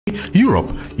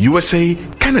Europe, USA,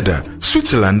 Canada,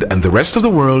 Switzerland, and the rest of the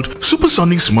world,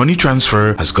 Supersonics Money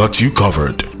Transfer has got you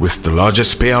covered. With the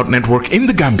largest payout network in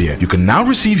the Gambia, you can now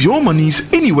receive your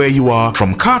monies anywhere you are,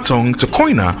 from Kartong to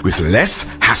Koina, with less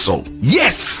hassle.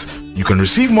 Yes! You can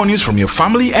receive monies from your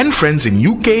family and friends in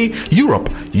UK, Europe,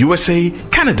 USA,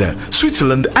 Canada,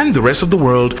 Switzerland, and the rest of the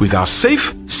world with our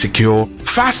safe, secure,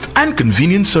 fast, and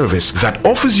convenient service that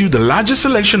offers you the largest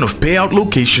selection of payout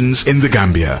locations in the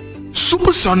Gambia.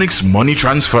 Supersonics Money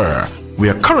Transfer. We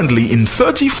are currently in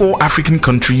 34 African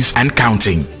countries and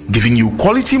counting, giving you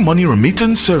quality money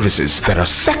remittance services that are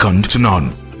second to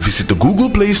none. Visit the Google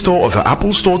Play Store or the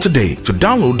Apple Store today to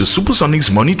download the Supersonics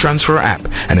Money Transfer app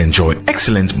and enjoy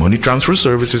excellent money transfer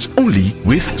services only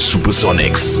with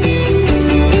Supersonics.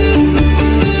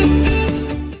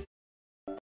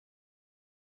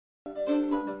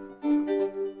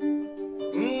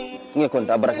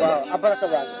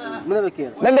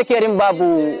 Membe kerim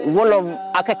babu wolom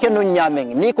akakenu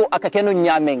nyameng niko akakenu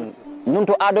nyameng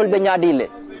nunto adol be nyadile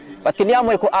parce que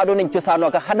niamoy ko ado nen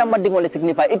ciosano ka hadama dingole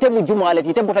signify ite mu jumale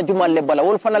ite bota jumale bala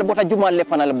wol fanal bota jumale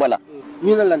fanal bala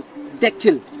ñu na lan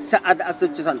dekil sa ada aso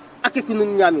ciosan akakenu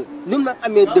nyami num na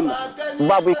amé dem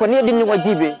babu ko ne dinni ngo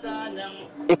jibe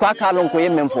e ko akalon ko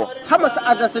yemmen fo xama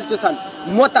sa ada aso ciosan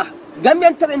motax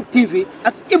Gambian Talents TV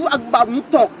ak Ibu ak babu ñu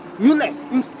tok ñu ne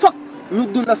une fak ñu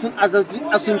dunda sun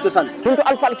asun ciosan tunto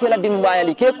alfal kela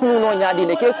dimbayali ke kulu no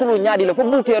nyaadile ke kulu nyaadile fo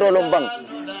bultero lombang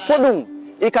fodum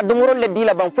e ka dumuro le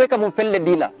dila bang fo ka mum felle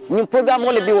dila ñim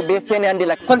programme le biwo be sene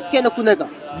andila kon kene ku neka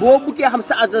bo buké xam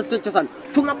sa adresse ciosan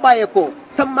fu nga baye ko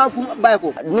sama fu nga baye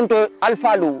ko nunto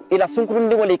alfalu ila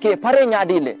sunkurundi wole ke pare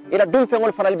nyaadile ila dum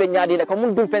fengol fanal be nyaadile ko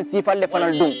mun dum fen sifalle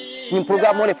fanal dum ñim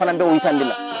programme le fanal be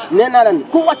witandila nena lan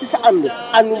ku wati sa ande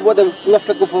anu bodam nga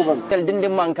fekk fofam tel dindi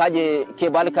mankaje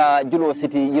ke balka julo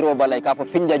city yiro balay ka fo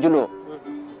finja julo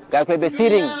ga ko be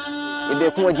siring e be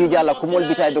ko jijala ko mol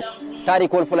bitay do tari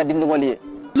ko fola dindi woli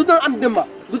lu do am demba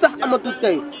du tax amatu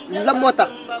tay la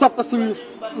motax top suñu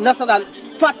nasaran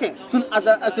faté sun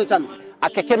ada association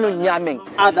ak kenu ñameng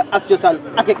ada association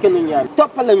ak kenu ñam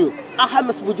topal lañu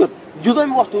ahamas bu jot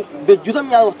juroom waxtu be juroom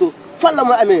ñaar waxtu fan la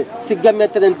mo amé ci Gambian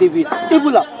Talents TV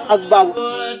ibula ak babu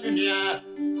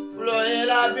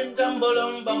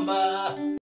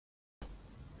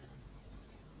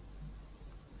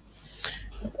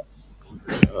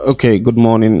Okay, good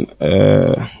morning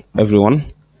everyone,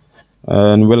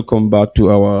 and welcome back to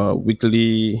our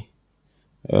weekly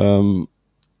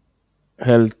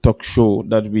health talk show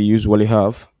that we usually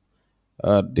have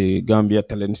at the Gambia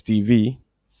Talents TV.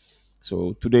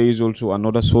 So today is also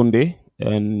another Sunday,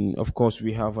 and of course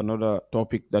we have another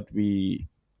topic that we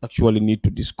actually need to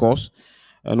discuss,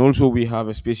 and also we have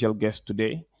a special guest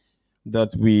today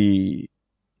that we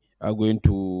are going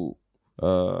to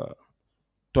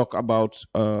talk about,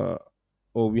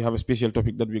 or we have a special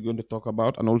topic that we're going to talk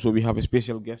about, and also we have a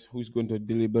special guest who is going to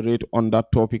deliberate on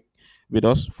that topic with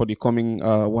us for the coming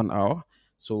 1 hour.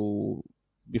 So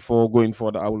before going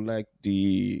further, I would like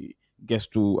the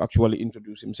guest to actually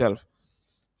introduce himself.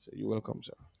 So you're welcome,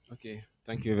 sir. Okay,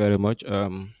 thank you very much.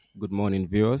 Good morning,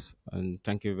 viewers, and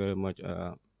thank you very much,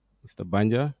 Mr.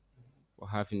 Banja, for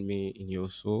having me in your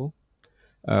show,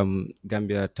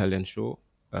 Gambia Talent Show,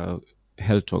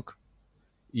 Health Talk.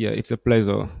 Yeah, it's a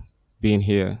pleasure being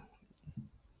here.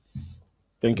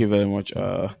 Thank you very much,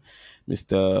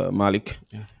 Mr. Malik.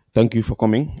 Yeah. Thank you for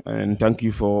coming, and thank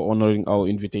you for honoring our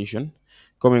invitation.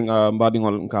 Coming,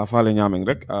 mbadingol ka fale nyameng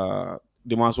rek,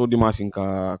 dimaso dimasin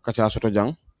ka kacha soto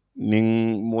jang,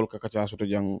 ning mol ka kacha soto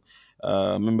jang,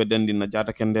 membe dendi na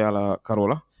jata kende ala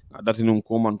karola, dati nung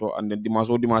komanto ande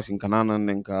dimaso dimasin kanana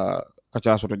neng ka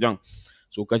kacha soto jang.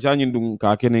 So kacha nyindung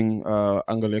ka kening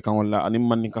angale kan wala anim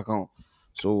man ka kan.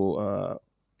 So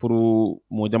pour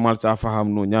mo jamal sa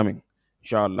faham no nyameng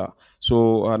inshallah.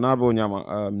 So nabo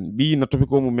nyama bi na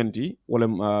topiko momenti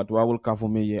wala tuwawul ka fo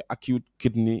meye acute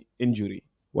kidney injury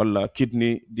wala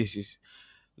kidney disease,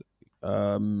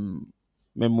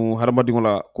 memu harmadi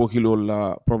ngola ko kilo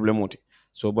la problemoti.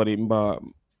 So bari mba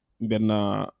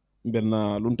benna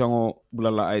luntango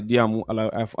bulala ay diamu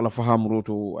ala faham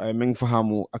roto ay meng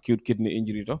fahamu acute kidney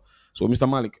injury to. So Mr.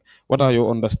 Malik, what are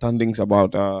your understandings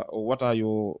about what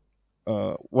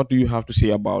do you have to say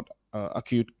about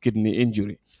acute kidney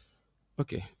injury?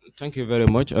 Okay, thank you very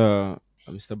much,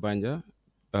 Mr. Banja.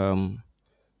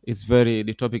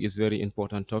 The topic is very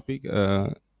important topic,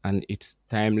 and it's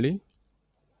timely.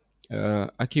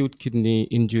 Acute kidney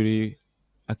injury,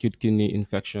 acute kidney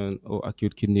infection, or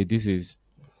acute kidney disease.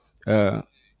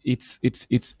 It's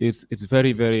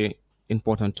very, very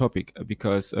important topic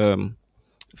because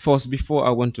first, before I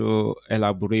want to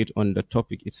elaborate on the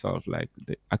topic itself, like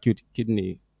the acute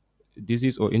kidney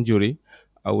disease or injury,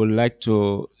 I would like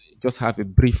to just have a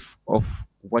brief of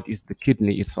what is the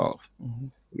kidney itself.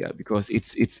 Yeah, because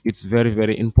it's very,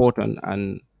 very important,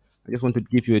 and I just want to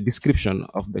give you a description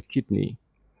of the kidney.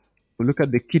 If you look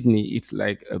at the kidney, it's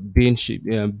like a bean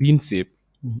shape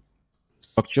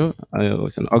structure.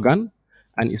 It's an organ,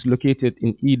 and it's located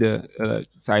in either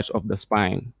sides of the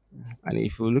spine. And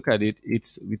if you look at it,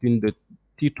 it's within the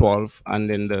T12 and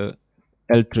then the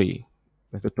L3.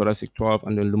 That's the thoracic 12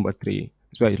 and then lumbar 3.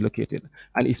 That's where it's located.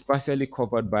 And it's partially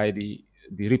covered by the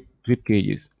rib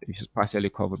cages. It's partially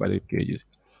covered by the rib cages.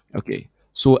 Okay.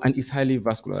 So, and it's highly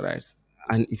vascularized.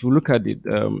 And if you look at it,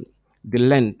 the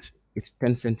length is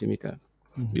 10 centimeter.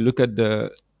 You look at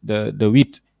the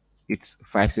width, it's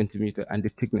 5 centimeter, and the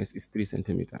thickness is 3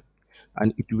 centimeter.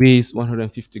 And it weighs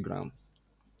 150 grams.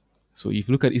 So if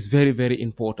you look at it, it's very, very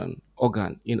important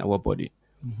organ in our body.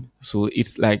 So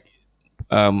it's like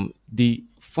the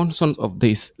functions of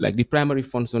this, like the primary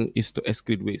function is to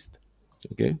excrete waste.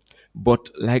 Okay. But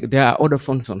like there are other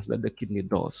functions that the kidney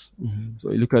does.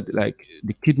 So you look at like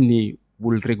the kidney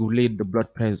will regulate the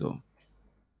blood pressure.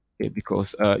 Okay,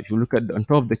 because if you look at on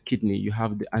top of the kidney, you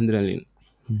have the adrenaline,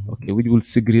 okay, which will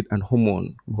secrete an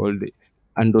hormone called the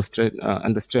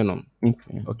androstenum,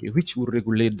 okay, which will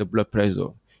regulate the blood pressure.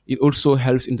 It also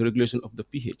helps in the regulation of the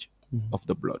pH of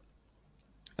the blood.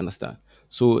 Understand?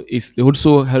 So it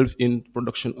also helps in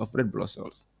production of red blood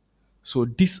cells. So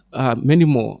these are many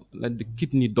more like the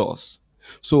kidney does.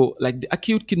 So like the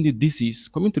acute kidney disease,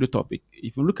 coming to the topic,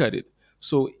 if you look at it,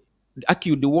 so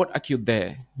the word acute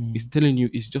there is telling you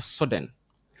it's just sudden.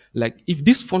 Like if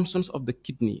these functions of the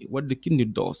kidney, what the kidney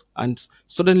does, and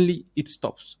suddenly it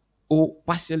stops or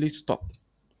partially stop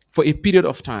for a period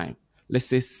of time, let's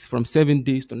say from 7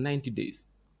 days to 90 days.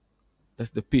 That's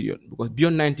the period, because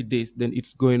beyond 90 days, then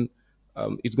it's going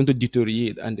to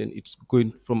deteriorate, and then it's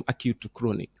going from acute to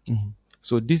chronic.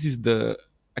 So this is the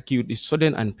acute, is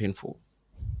sudden and painful.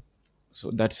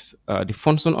 So that's the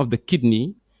function of the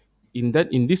kidney. In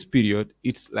this period,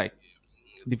 it's like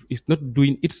it's not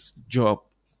doing its job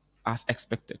as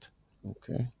expected.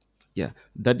 Okay. Yeah,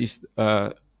 that is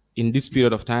in this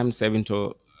period of time, 7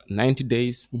 to 90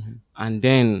 days, and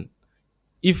then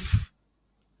if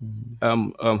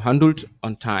handled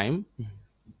on time,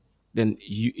 then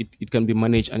it can be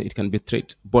managed and it can be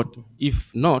treated. But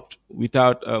if not,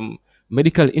 without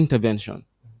medical intervention,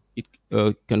 it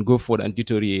can go forward and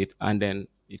deteriorate, and then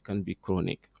it can be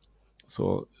chronic.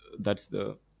 So that's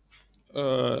the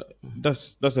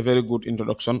that's a very good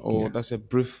introduction, or that's a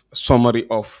brief summary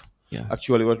of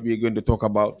actually what we're going to talk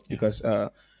about, because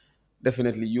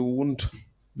definitely you won't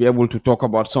be able to talk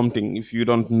about something if you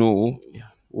don't know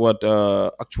what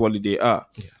actually they are.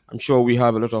 I'm sure we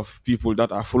have a lot of people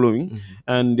that are following,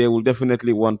 and they will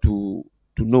definitely want to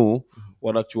know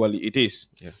what actually it is.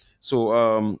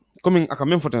 So coming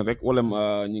akamen foten rek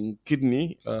wala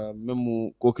kidney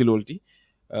memu ko kilolti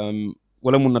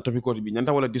wala mun na topic ko bi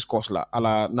nyanta wala discourse la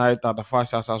ala na ta da fa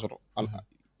sa soro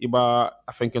iba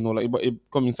afenken wala iba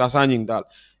comme sa nying dal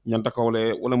nyanta ka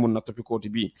wala mun na topic ko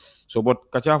bi so bot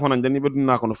kacha fana jani be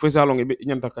na ko no fesa long be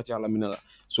nyanta kacha la minala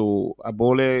so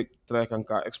abole try kan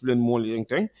ka explain more yeng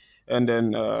and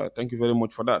then thank you very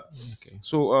much for that.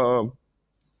 So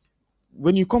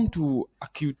when you come to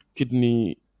acute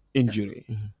kidney injury,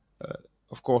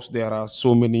 of course there are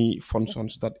so many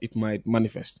functions that it might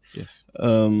manifest.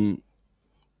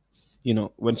 You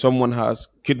know, when someone has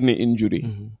kidney injury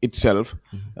itself,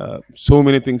 so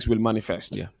many things will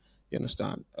manifest. You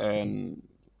understand? And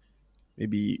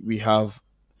maybe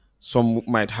some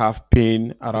might have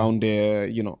pain around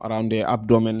their, around their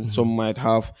abdomen. Some might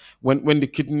have, when the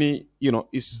kidney,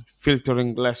 is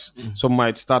filtering less, some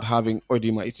might start having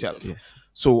edema itself.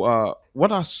 So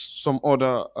what are some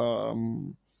other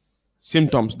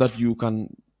symptoms that you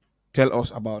can tell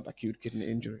us about acute kidney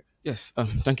injury? Yes,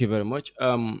 thank you very much.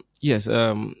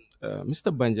 Mr.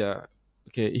 Banja,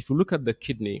 okay, if you look at the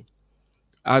kidney,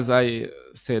 as I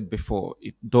said before,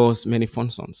 it does many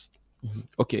functions.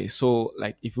 Okay, so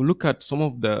like if you look at some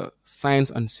of the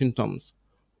signs and symptoms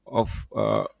of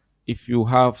if you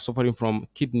have suffering from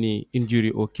kidney injury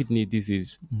or kidney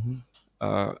disease,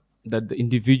 that the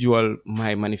individual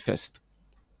might manifest.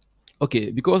 Okay,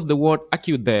 because the word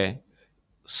acute there,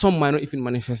 some might not even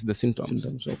manifest the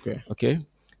symptoms. Okay.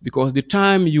 Because the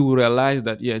time you realize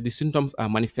that, the symptoms are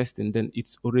manifesting, then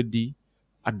it's already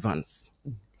advanced.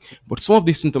 But some of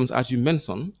these symptoms, as you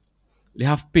mentioned, they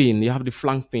have pain. You have the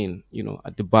flank pain,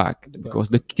 at the back, because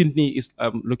the kidney is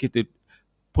located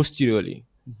posteriorly.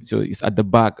 So it's at the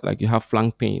back, like you have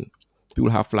flank pain. People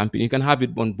have flank pain. You can have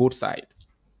it on both sides.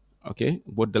 okay,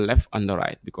 both the left and the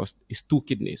right, because it's two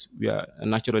kidneys. We are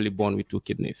naturally born with two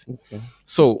kidneys. Okay.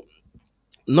 So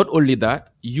not only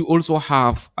that, you also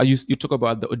have, you talk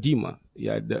about the edema,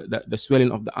 yeah, the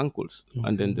swelling of the ankles,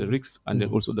 and then the wrists, and then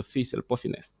also the facial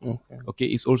puffiness. Okay,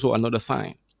 it's also another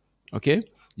sign. Okay,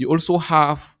 you also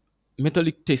have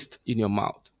metallic taste in your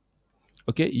mouth.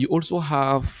 Okay, you also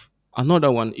have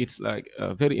another one. It's like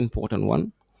a very important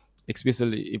one,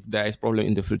 especially if there is problem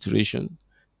in the filtration.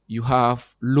 You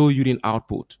have low urine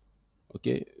output.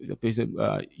 Okay, the patient,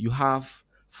 you have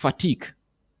fatigue.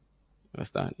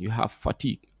 Understand? You have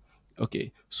fatigue.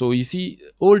 Okay, so you see,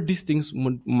 all these things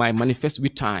might manifest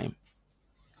with time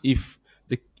if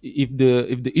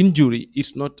the injury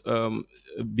is not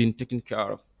been taken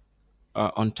care of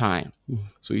on time.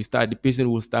 So the patient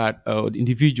will start, the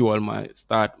individual might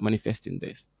start manifesting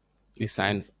these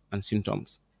signs and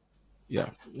symptoms. Yeah,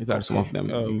 these are some of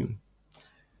them.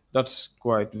 That's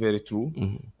quite very true,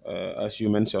 as you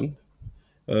mentioned.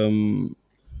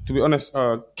 To be honest,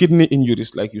 kidney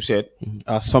injuries, like you said,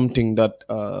 are something that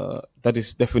that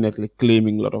is definitely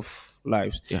claiming a lot of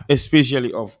lives, Yeah.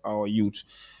 especially of our youth.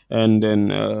 And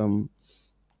then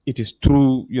it is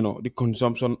through, the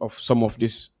consumption of some of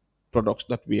these products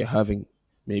that we are having,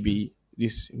 maybe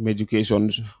these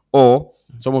medications, or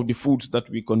some of the foods that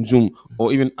we consume,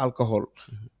 or even alcohol.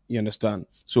 You understand?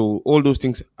 So all those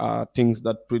things are things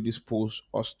that predispose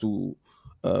us to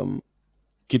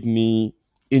kidney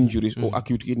injuries, or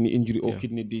acute kidney injury, or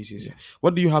kidney disease.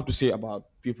 What do you have to say about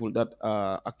people that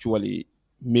actually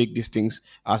make these things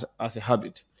as a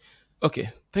habit? Okay,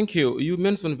 thank you. You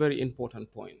mentioned a very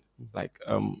important point, like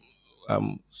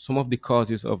some of the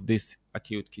causes of these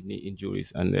acute kidney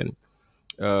injuries and then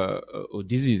or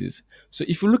diseases. So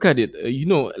if you look at it,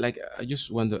 like, I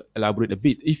just want to elaborate a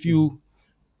bit. If you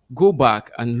go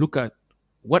back and look at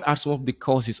what are some of the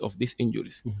causes of these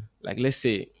injuries, like let's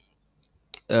say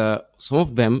some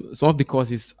of the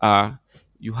causes are,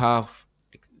 you have,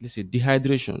 let's say,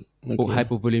 dehydration or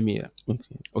hypovolemia.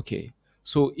 Okay.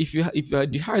 So if you are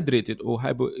dehydrated or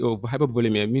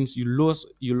hypovolemia, means you lost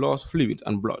fluid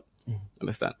and blood.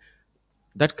 Understand?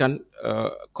 That can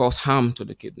cause harm to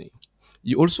the kidney.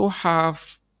 You also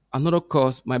have another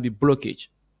cause, might be blockage.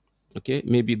 Okay,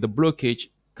 maybe the blockage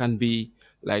can be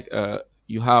like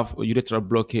you have a urethral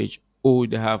blockage, or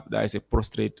there is a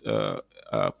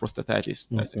prostatitis,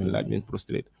 that's like being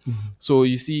prostate. So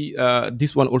you see,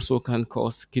 this one also can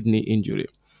cause kidney injury.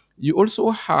 You also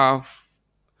have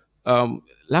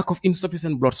lack of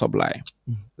insufficient blood supply.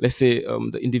 Let's say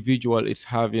the individual is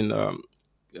having a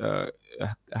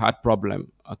heart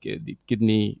problem. Okay, the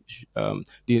kidney,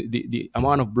 the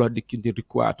amount of blood the kidney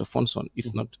require to function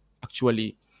is not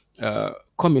actually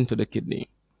coming to the kidney.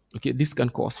 Okay, this can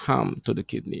cause harm to the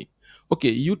kidney. Okay,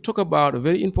 you talk about a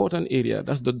very important area,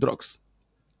 that's the drugs.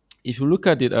 If you look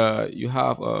at it, you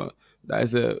have there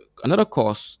is another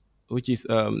cause, which is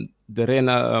the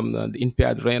renal, the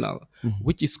impaired renal,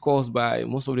 which is caused by,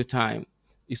 most of the time,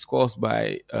 is caused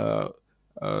by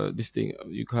this thing.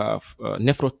 You have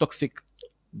nephrotoxic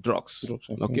drugs,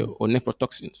 okay, or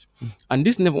nephrotoxins, and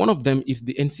this one of them is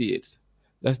the NSAIDs.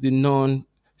 That's the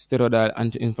non-steroidal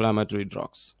anti-inflammatory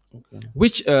drugs,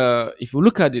 which, if you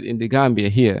look at it in the Gambia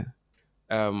here,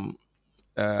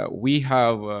 we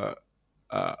have a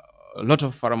lot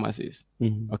of pharmacies,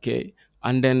 okay,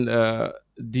 and then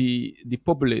the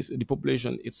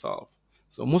population itself.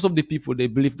 So most of the people, they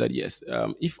believe that yes,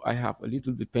 if I have a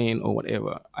little bit pain or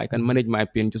whatever, I can manage my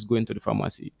pain. Just go into the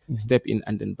pharmacy, step in,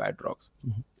 and then buy drugs.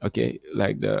 Okay,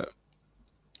 like on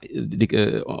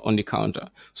the counter.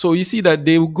 So you see that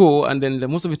they will go, and then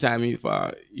most of the time, if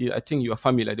I think you are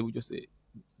familiar, they will just say,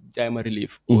 "Diama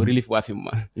relief" or "relief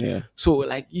wafima." Yeah. So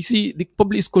like you see, the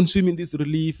public is consuming this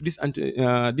relief, this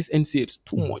NSAIDs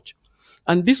too much.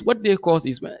 And this, what they cause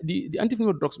is, the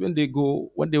antifungal drugs, when they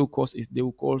go, what they will cause is, they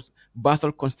will cause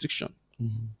basal constriction,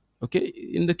 okay,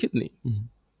 in the kidney.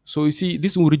 So you see,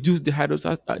 this will reduce the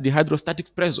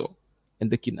hydrostatic pressure in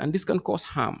the kidney, and this can cause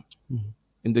harm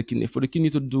in the kidney, for the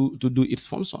kidney to do its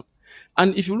function.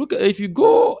 And if you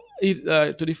go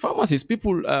to the pharmacies,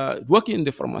 people working in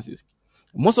the pharmacies,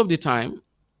 most of the time,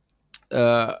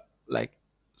 like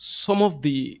some of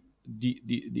the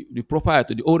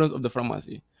proprietor, the owners of the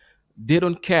pharmacy, they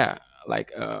don't care,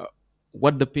 like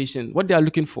what they are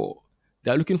looking for.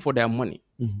 They are looking for their money.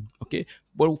 Okay,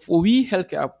 but for we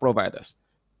healthcare providers,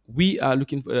 we are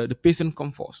looking for the patient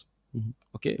come first.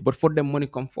 Okay, but for them, money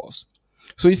come first.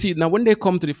 So you see, now when they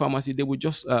come to the pharmacy, they will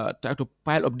just try to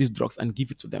pile up these drugs and give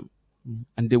it to them,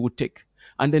 and they will take.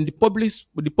 And then the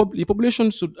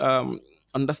population should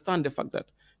understand the fact that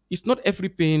it's not every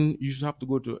pain you should have to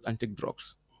go to and take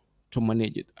drugs. to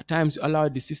manage it. At times, you allow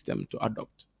the system to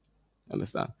adopt.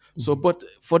 Understand? So, but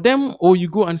for them, or you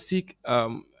go and seek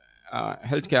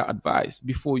healthcare advice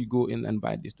before you go in and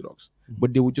buy these drugs.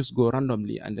 But they will just go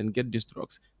randomly and then get these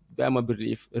drugs.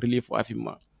 Relief for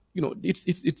afima. You know,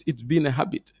 it's been a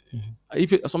habit.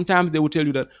 Sometimes they will tell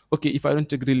you that, okay, if I don't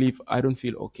take relief, I don't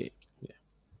feel okay.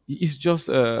 It's just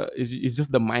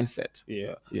the mindset.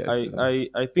 Yeah, yes.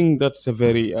 I think that's a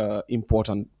very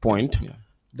important point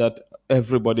that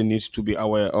everybody needs to be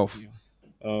aware of.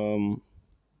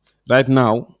 Right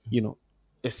now, you know,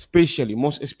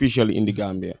 most especially in the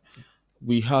Gambia,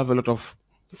 we have a lot of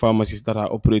pharmacies that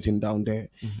are operating down there,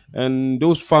 and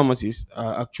those pharmacies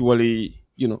are actually,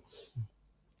 you know,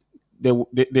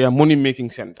 they are money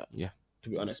making center. Yeah, to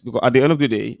be honest, because at the end of the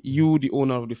day, you, the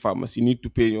owner of the pharmacy, need to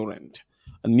pay your rent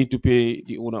and need to pay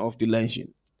the owner of the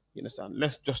license. You understand?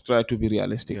 Let's just try to be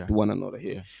realistic to one another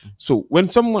here. So when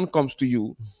someone comes to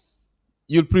you,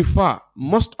 you'll prefer,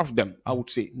 most of them, I would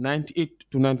say 98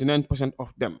 to 99%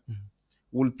 of them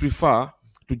will prefer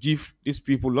to give these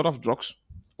people a lot of drugs,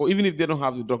 or even if they don't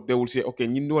have the drug, they will say, okay,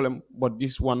 you know them, but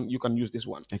this one, you can use this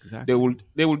one. Exactly.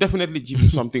 They will definitely give you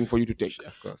something for you to take.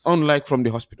 Of course. Unlike from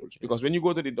the hospitals, because when you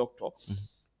go to the doctor,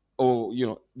 or you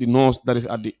know, the nurse that is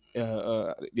at the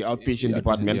outpatient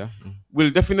department will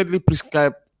definitely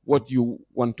prescribe what you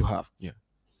want to have,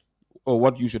 or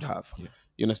what you should have.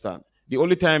 You understand? The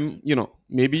only time, you know,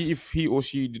 maybe if he or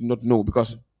she did not know,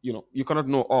 because you know, you cannot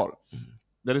know all.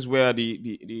 That is where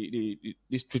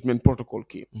this treatment protocol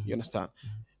came. You understand?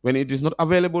 When it is not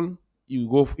available, you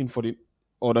go in for the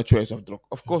other choice of drug.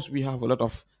 Of course, we have a lot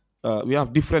of we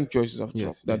have different choices of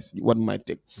drug that one might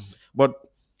take, but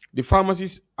the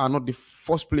pharmacies are not the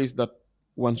first place that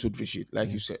one should visit, like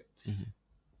you said.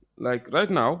 Like right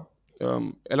now,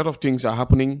 a lot of things are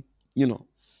happening. You know,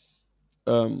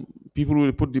 people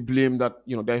will put the blame that,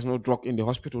 you know, there is no drug in the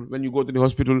hospital. When you go to the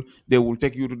hospital, they will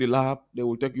take you to the lab, they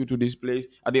will take you to this place.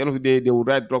 At the end of the day, they will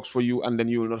write drugs for you, and then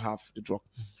you will not have the drug.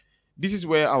 This is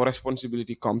where our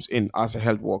responsibility comes in as a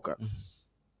health worker.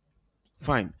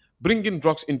 Fine, bringing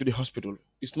drugs into the hospital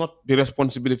is not the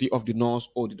responsibility of the nurse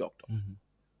or the doctor.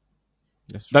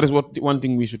 That is what one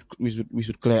thing we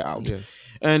should clear out.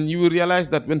 And you will realize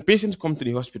that when patients come to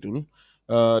the hospital,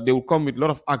 they will come with a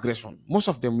lot of aggression. Most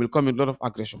of them will come with a lot of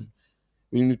aggression.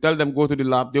 When you tell them go to the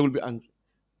lab, they will be angry.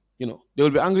 You know, they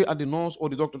will be angry at the nurse or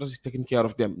the doctor that is taking care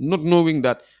of them, not knowing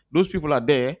that those people are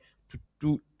there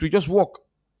to just work.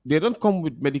 They don't come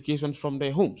with medications from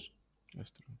their homes.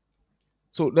 That's true.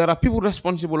 So there are people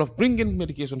responsible of bringing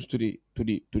medications to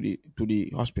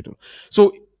the hospital,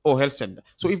 so, or health center.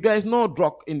 So if there is no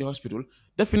drug in the hospital,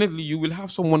 definitely you will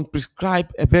have someone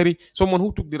prescribe someone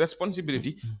who took the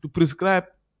responsibility to prescribe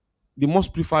the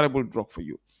most preferable drug for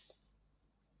you.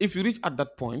 If you reach at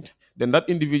that point, then that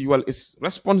individual is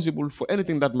responsible for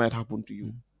anything that might happen to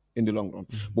you in the long run.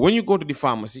 But when you go to the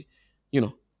pharmacy, you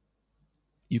know,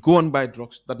 you go and buy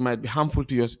drugs that might be harmful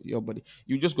to your body.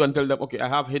 You just go and tell them, okay, I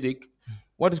have headache.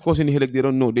 What is causing the headache? They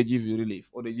don't know. They give you relief,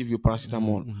 or they give you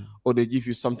paracetamol, or they give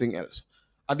you something else.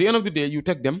 At the end of the day, you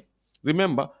take them.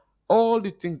 Remember, all the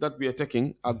things that we are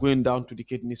taking are going down to the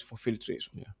kidneys for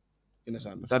filtration. You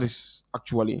understand? That is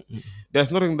actually,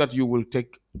 there's nothing that you will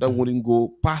take that wouldn't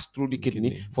go pass through the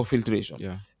kidney for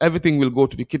filtration. Everything will go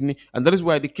to the kidney, and that is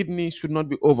why the kidney should not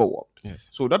be overworked.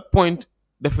 So that point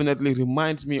definitely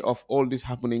reminds me of all these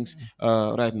happenings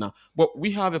right now. But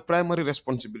we have a primary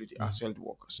responsibility as health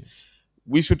workers.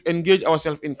 We should engage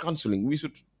ourselves in counseling. We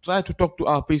should try to talk to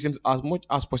our patients as much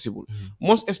as possible,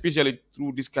 most especially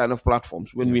through this kind of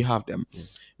platforms when we have them.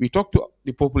 We talk to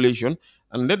the population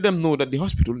and let them know that the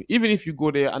hospital, even if you go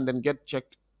there and then get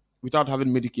checked without having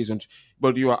medications,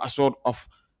 but you are assured of,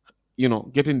 you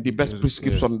know, getting the best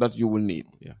prescription that you will need.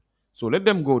 So let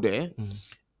them go there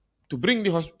to bring the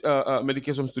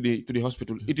medications to the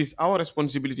hospital. It is our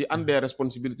responsibility and their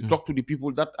responsibility to talk to the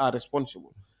people that are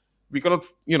responsible. We cannot,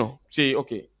 you know, say,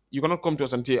 okay, you cannot come to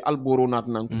us and say, I'll borrow not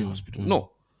now to the hospital.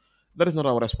 No, that is not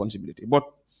our responsibility. But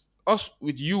us,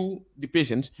 with you, the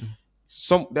patients,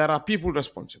 there are people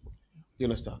responsible. You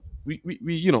understand? We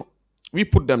you know, we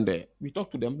put them there. We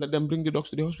talk to them, let them bring the dogs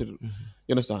to the hospital. You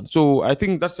understand? So I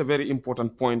think that's a very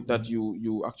important point that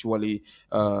you actually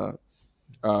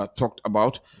talked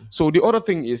about. So the other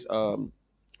thing is,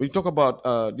 we talk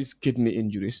about these kidney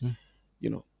injuries, you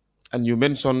know, and you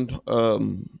mentioned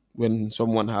when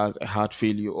someone has a heart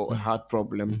failure or a heart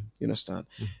problem, you understand?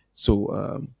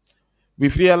 So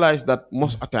we've realized that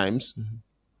most of times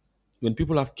when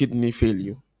people have kidney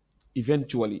failure,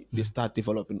 eventually they start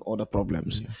developing other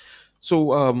problems.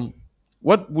 So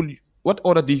what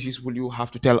other disease will you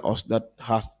have to tell us that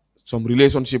has some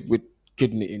relationship with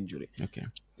kidney injury. Okay.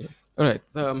 All right.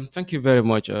 Thank you very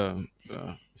much,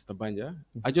 Mr. Banja.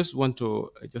 I just want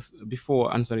to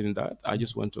before answering that, I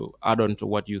just want to add on to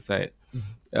what you said,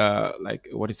 like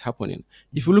what is happening.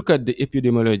 If you look at the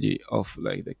epidemiology of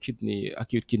like the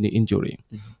acute kidney injury,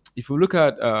 if you look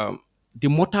at the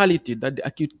mortality that the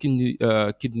acute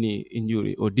kidney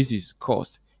injury or disease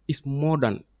caused is more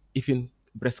than even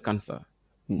breast cancer,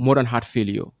 more than heart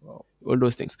failure, all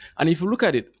those things. And if you look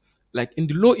at it, like in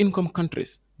the low income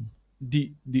countries,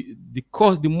 the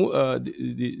cost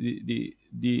the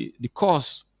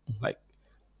cost like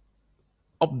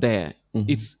up there,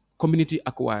 it's community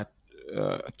acquired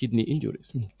kidney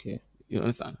injuries. Okay. You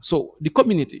understand? So the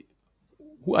community,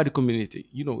 who are the community?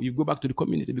 You know, you go back to the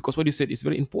community because what you said is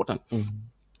very important.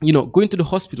 You know, going to the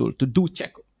hospital to do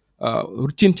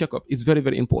routine checkup is very,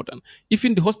 very important.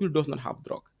 Even the hospital does not have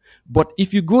drug, but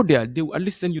if you go there, they will at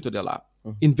least send you to the lab.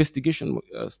 Investigation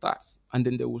starts, and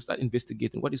then they will start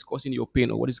investigating what is causing your pain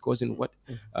or what is causing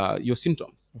your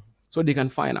symptoms, so they can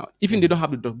find out. Even they don't have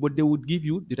the drug, but they would give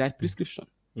you the right prescription.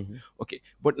 Okay,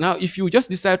 but now if you just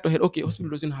decide to head, okay,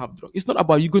 hospital doesn't have drug. It's not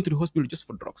about you going to the hospital just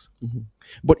for drugs,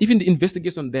 but even the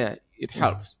investigation there, it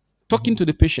helps. Talking to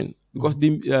the patient, because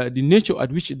the nature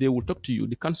at which they will talk to you,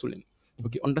 the counseling,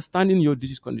 okay, understanding your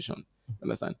disease condition,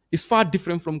 understand, is far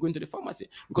different from going to the pharmacy.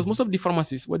 Because most of the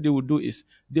pharmacies, what they will do is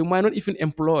they might not even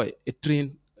employ a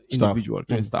trained individual,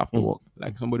 trained staff to work,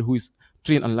 like somebody who is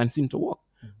trained and licensed to work.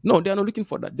 No, they are not looking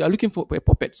for that. They are looking for a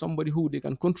puppet, somebody who they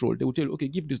can control. They will tell you, okay,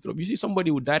 give this drug. You see, somebody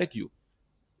will direct you,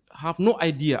 have no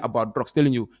idea about drugs,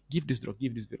 telling you, give this drug,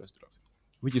 give this various drugs,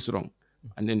 which is wrong.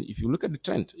 And then if you look at the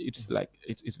trend, it's like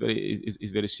it's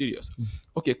very serious.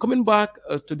 Okay, coming back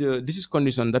to the disease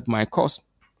condition that might cause,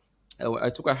 I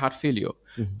took a heart failure.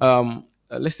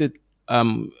 Let's say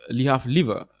you have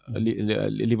liver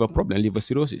problem, liver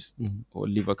cirrhosis, or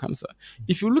liver cancer.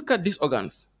 If you look at these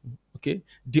organs, okay,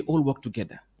 they all work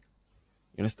together.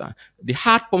 You understand? The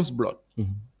heart pumps blood.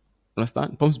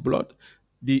 Understand? Pumps blood.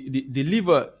 The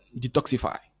liver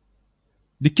detoxify.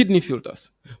 The kidney filters.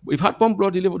 If heart pump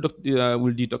blood, the liver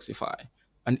will detoxify,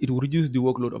 and it will reduce the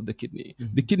workload of the kidney.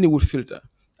 The kidney will filter,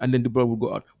 and then the blood will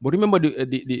go out. But remember,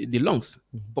 the lungs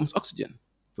pumps oxygen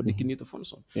for the kidney to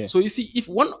function. Yeah. So you see, if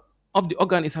one of the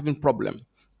organ is having problem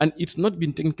and it's not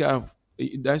been taken care of,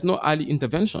 there is no early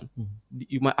intervention,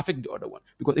 you might affect the other one.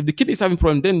 Because if the kidney is having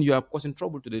problem, then you are causing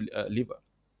trouble to the liver,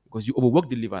 because you overwork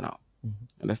the liver now.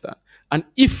 Understand? And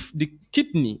if the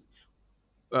kidney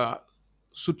does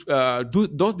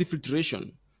the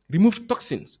filtration, remove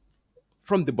toxins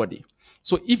from the body.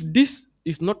 So if this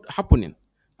is not happening,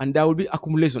 and there will be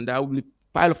accumulation, there will be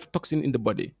pile of toxin in the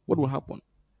body, what will happen?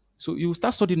 So you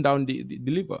start shutting down the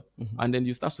liver, and then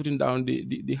you start shutting down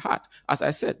the heart. As I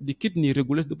said, the kidney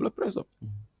regulates the blood pressure.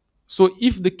 So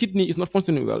if the kidney is not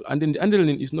functioning well, and then the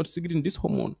adrenaline is not secreting this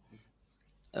hormone,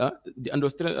 the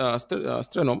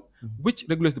androstenedione, which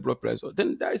regulates the blood pressure,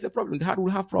 then there is a problem. The heart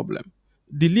will have problem.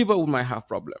 The liver might have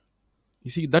problem.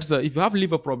 You see, that's if you have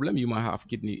liver problem, you might have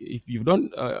kidney. If you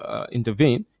don't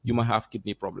intervene, you might have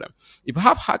kidney problem. If you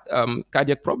have heart,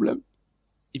 cardiac problem,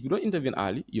 if you don't intervene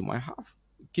early, you might have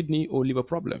kidney or liver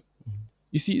problem.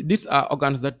 You see, these are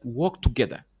organs that work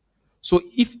together. So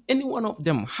if any one of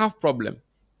them have problem,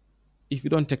 if you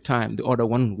don't take time, the other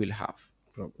one will have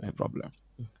a problem.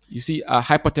 You see,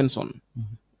 hypertension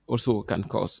also can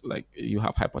cause, like you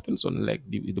have hypertension, like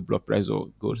the blood pressure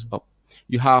goes up.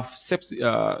 You have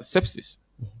sepsis,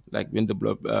 like when the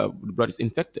blood is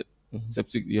infected.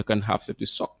 Septic, you can have septic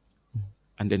shock,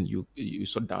 and then you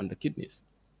shut down the kidneys.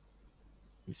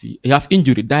 You see, you have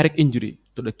injury, direct injury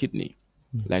to the kidney,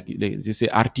 like they say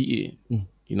RTA,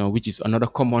 you know, which is another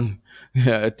common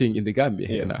thing in the Gambia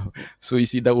here now. So you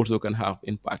see, that also can have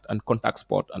impact, and contact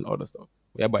sport and other stuff,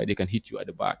 whereby they can hit you at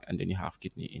the back, and then you have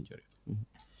kidney injury.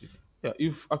 Yeah,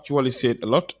 you've actually said a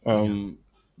lot.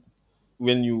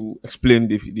 When you explain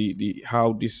the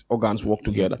how these organs work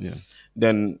together,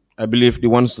 then I believe the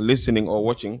ones listening or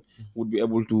watching would be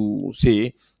able to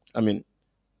say, I mean,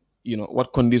 you know,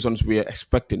 what conditions we are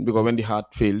expecting, because when the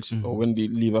heart fails or when the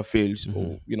liver fails,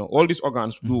 or you know, all these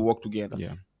organs do work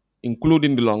together,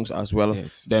 including the lungs as well.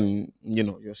 Then you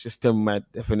know, your system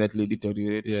might definitely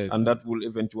deteriorate, and that will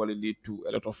eventually lead to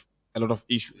a lot of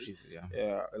issues.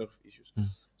 A lot of issues.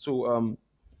 So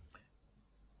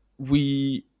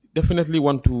we definitely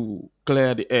want to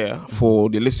clear the air for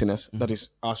the listeners, that is,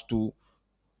 as to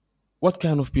what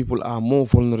kind of people are more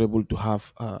vulnerable to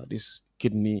have this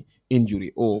kidney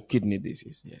injury or kidney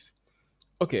disease.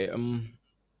 Okay.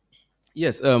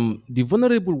 The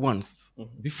vulnerable ones,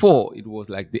 before it was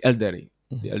like the elderly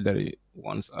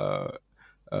ones,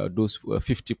 those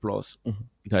 50 plus,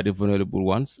 they are the vulnerable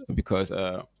ones, because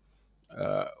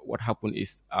what happened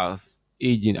is, as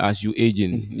you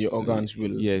aging, your organs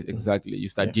will. yeah, exactly, you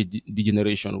start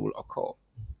degeneration will occur,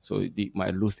 so they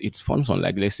might lose its function,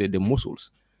 like let's say the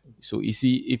muscles. So you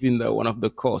see, even one of the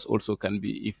cause also can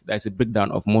be if there's a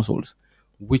breakdown of muscles,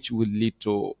 which will lead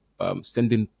to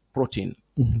sending protein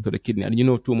to the kidney,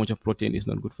 and too much of protein is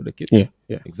not good for the kidney.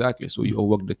 Yeah. Exactly. So you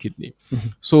overwork the kidney.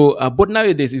 So but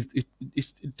nowadays it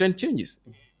trend changes.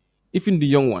 Even the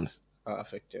young ones Are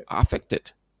affected. are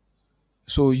affected.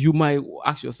 So you might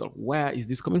ask yourself, where is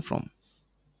this coming from?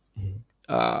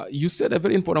 You said a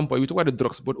very important point. We talk about the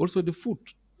drugs, but also the food.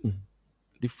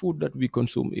 The food that we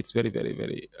consume, it's very, very,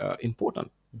 very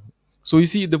important. So you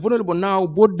see, the vulnerable now,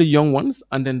 both the young ones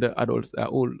and then the adults are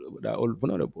all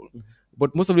vulnerable.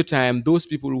 But most of the time, those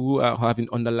people who are having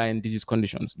underlying disease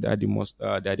conditions, they are the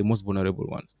most vulnerable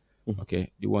ones.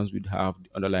 Okay, the ones who have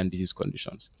underlying disease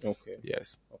conditions. Okay.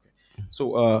 Yes. Okay.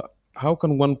 So how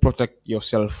can one protect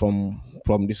yourself from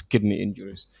these kidney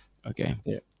injuries? Okay.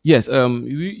 Yeah. Yes.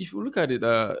 If you look at it,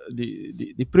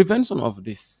 the prevention of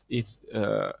this, it's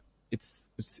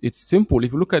simple.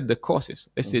 If you look at the causes,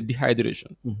 let's say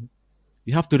dehydration,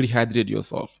 you have to rehydrate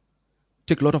yourself.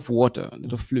 Take a lot of water, a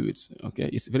lot of fluids. Okay,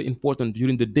 it's very important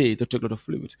during the day to take a lot of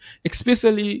fluids,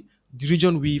 especially the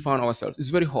region we found ourselves. It's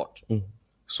very hot,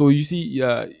 so you see,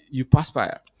 you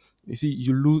perspire. You see,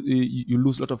 you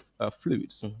lose a lot of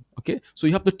fluids. Okay, so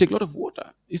you have to take a lot of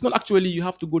water. It's not actually you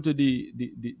have to go to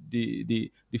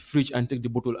the fridge and take the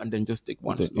bottle and then just take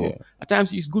one. No. At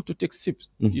times it's good to take sips.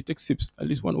 You take sips, at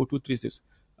least 1 or 2, 3 sips,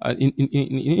 in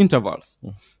intervals.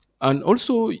 And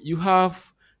also if you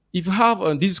have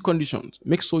these conditions,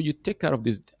 make sure you take care of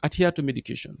this. Adhere to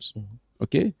medications.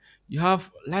 Okay, you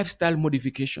have lifestyle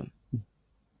modification.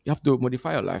 You have to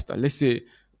modify your lifestyle. Let's say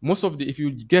if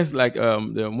you guess like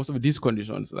most of these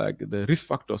conditions, like the risk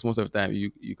factors, most of the time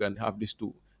you can have these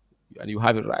two, and you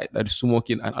have it right. That is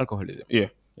smoking and alcoholism. Yeah.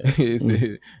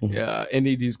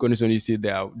 Any of these conditions you see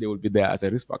there, they will be there as a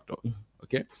risk factor.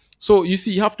 Okay, so you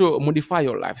see, you have to modify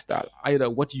your lifestyle. Either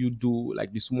what you do,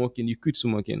 like the smoking, you quit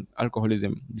smoking,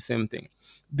 alcoholism, the same thing.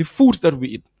 The foods that we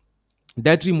eat,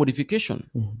 dietary modification.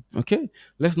 Okay,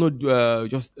 let's not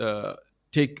just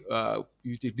take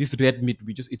you take this red meat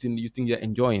we just eating. You think you're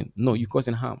enjoying? No, you're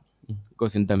causing harm,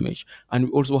 causing damage. And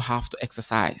we also have to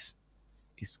exercise.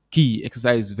 It's key.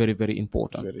 Exercise is very, very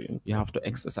important. You have to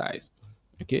exercise.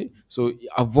 Okay, so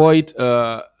avoid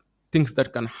things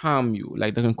that can harm you,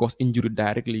 like that can cause injury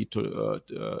directly to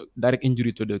direct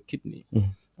injury to the kidney.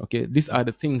 Okay, these are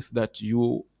the things that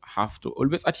you have to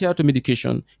always adhere to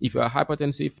medication. If you are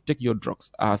hypertensive, take your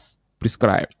drugs as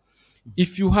prescribed.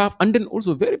 If you have, and then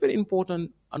also very, very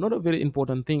important, another very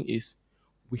important thing is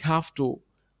we have to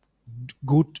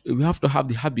have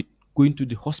the habit going to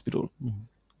the hospital.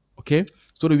 Okay,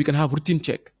 so that we can have routine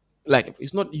check. Like,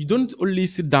 it's not, you don't only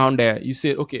sit down there, you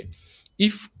say, okay,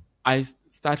 if I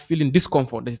start feeling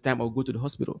discomfort, this time I'll go to the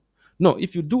hospital. No,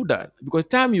 if you do that, because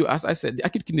time you, as I said, the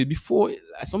acute kidney, before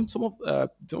some of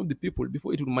the people,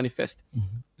 before it will manifest,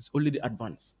 it's already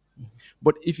advanced.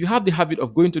 But if you have the habit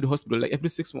of going to the hospital like every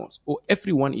 6 months or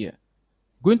every 1 year,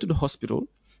 going to the hospital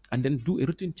and then do a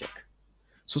routine check.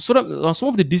 So that some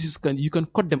of the diseases you can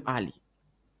cut them early,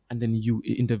 and then you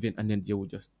intervene, and then they will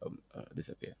just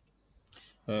disappear.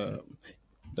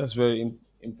 That's very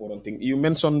important thing. You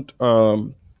mentioned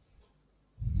 3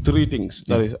 things.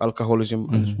 That is alcoholism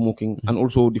and smoking, and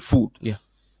also the food. Yeah.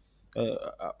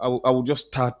 I will just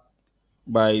start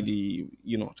by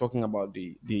talking about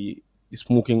the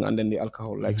smoking and then the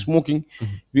alcohol. Like smoking,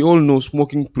 we all know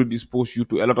smoking predisposes you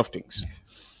to a lot of things.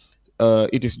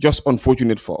 It is just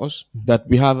unfortunate for us that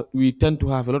we tend to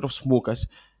have a lot of smokers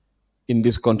in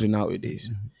this country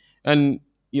nowadays. And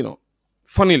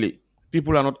funnily,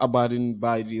 people are not abiding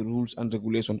by the rules and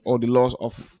regulations or the laws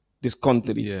of this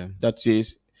country that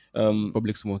says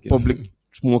public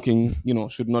smoking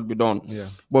should not be done. Yeah.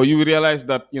 But you realize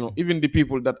that even the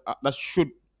people that should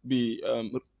be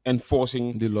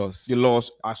enforcing the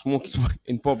laws are smoking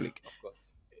in public. Of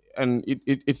course. And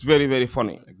it's very, very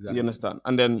funny. Exactly. You understand?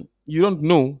 And then you don't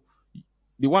know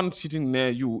the one sitting near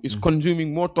you is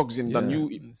consuming more toxin than you,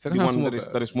 the one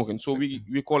that is smoking. So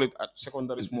we call it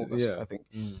secondary smokers, I think.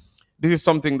 This is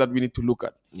something that we need to look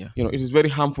at. Yeah. It is very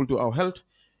harmful to our health.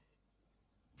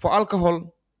 For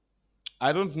alcohol,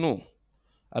 I don't know.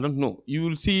 You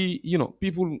will see,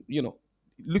 people,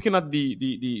 looking at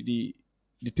the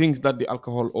things that the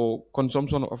alcohol or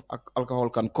consumption of alcohol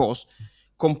can cause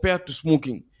compared to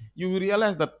smoking. You will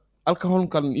realize that alcohol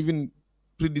can even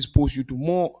predispose you to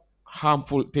more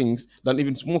harmful things than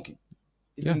even smoking.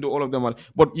 even though all of them are,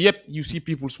 but yet you see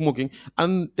people smoking,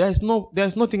 and there's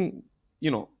nothing,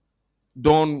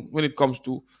 done when it comes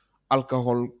to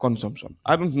alcohol consumption.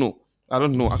 I don't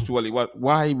know actually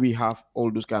why we have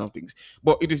all those kind of things,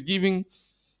 but it is giving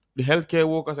the healthcare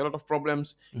workers a lot of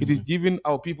problems. It is giving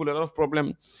our people a lot of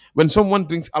problem. When someone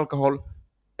drinks alcohol,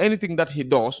 anything that he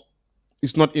does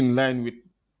is not in line with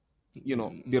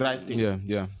the right thing.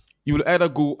 Yeah. You will either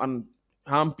go and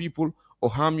harm people or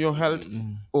harm your health,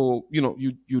 or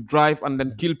you drive and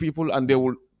then kill people, and they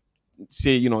will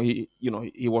say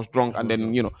he was drunk, and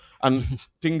then and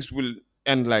things will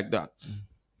end like that.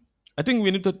 I think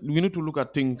we need to look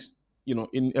at things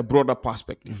in a broader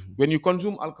perspective. When you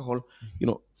consume alcohol,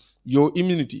 your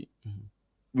immunity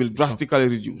will drastically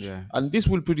reduce, and this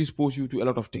will predispose you to a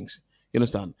lot of things. You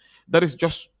understand? That is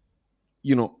just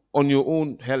on your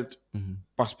own health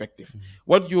perspective.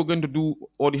 What you're going to do,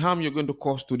 or the harm you're going to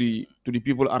cause to the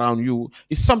people around you,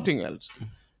 is something else.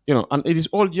 And it is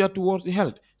all geared towards the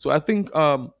health. So I think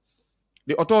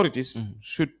the authorities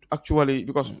should actually,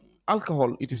 because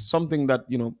alcohol, it is something that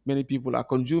many people are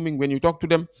consuming. When you talk to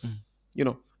them,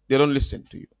 they don't listen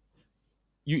to you.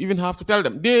 You even have to tell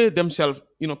them. They themselves,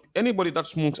 anybody that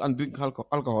smokes and drink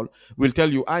alcohol will tell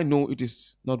you, I know it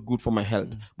is not good for my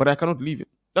health, but I cannot leave it.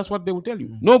 That's what they will tell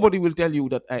you. Nobody will tell you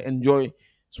that I enjoy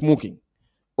smoking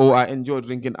or I enjoy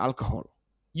drinking alcohol.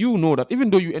 You know that, even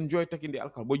though you enjoy taking the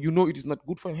alcohol, but you know it is not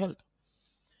good for your health.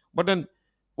 But then,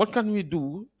 what can we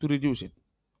do to reduce it?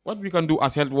 What we can do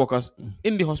as health workers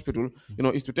in the hospital,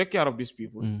 is to take care of these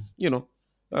people.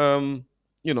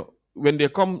 When they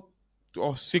come to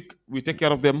us sick, we take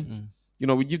care of them.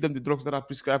 We give them the drugs that are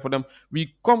prescribed for them.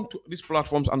 We come to these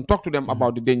platforms and talk to them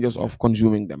about the dangers of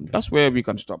consuming them. That's where we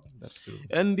can stop. That's true.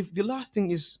 And the last thing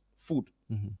is food.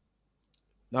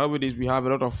 Nowadays, we have a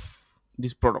lot of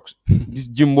these products, these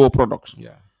Jimbo products.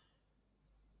 Yeah.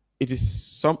 It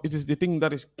is the thing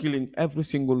that is killing every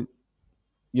single,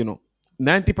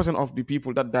 90% of the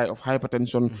people that die of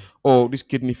hypertension or these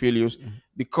kidney failures,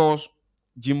 because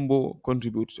Jimbo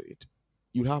contributes to it.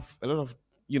 You have a lot of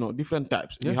different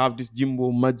types. You have this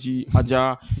Jimbo, Maji,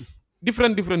 Aja,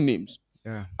 different names.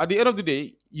 Yeah. At the end of the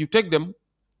day, you take them,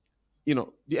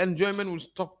 the enjoyment will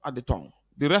stop at the tongue.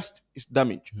 The rest is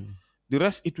damage. The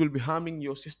rest, it will be harming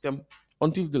your system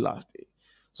until the last day.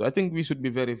 So I think we should be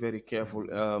very, very careful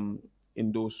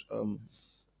in those,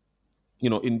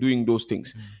 in doing those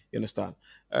things. You understand?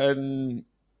 And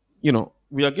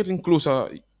we are getting closer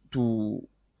to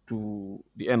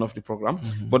the end of the program.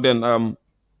 But then,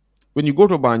 when you go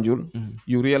to Banjul,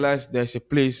 you realize there's a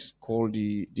place called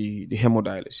the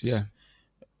hemodialysis. Yeah.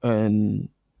 And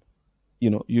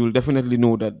you'll definitely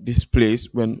know that this place,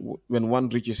 when one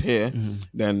reaches here,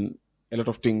 then a lot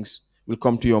of things will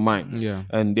come to your mind. Yeah.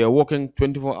 And they're working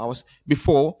 24 hours.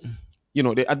 Before,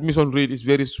 the admission rate is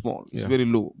very small. It's very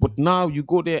low. But now you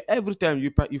go there, every time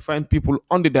you find people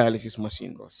on the dialysis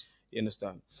machine. You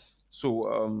understand?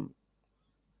 So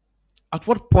at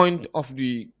what point of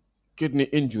the kidney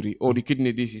injury or the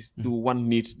kidney disease do one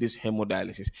needs this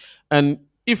hemodialysis? And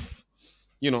if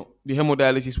the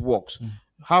hemodialysis works,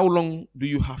 how long do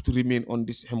you have to remain on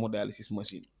this hemodialysis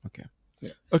machine? Okay.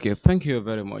 Yeah. Okay. Thank you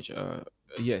very much.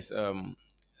 Yes.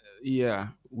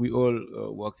 We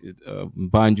all worked at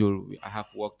Banjul. I have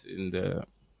worked in the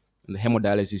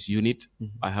hemodialysis unit.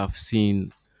 I have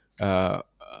seen the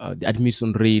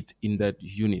admission rate in that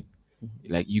unit.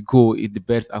 Like you go, the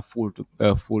beds are full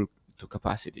to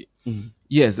capacity.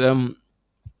 Yes.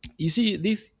 You see,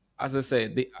 this, as I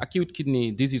said, the acute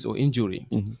kidney disease or injury.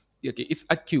 Okay, it's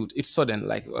acute. It's sudden.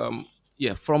 Like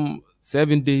from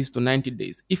 7 days to 90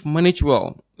 days. If managed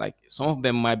well, like some of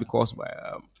them might be caused by,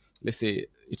 let's say,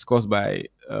 it's caused by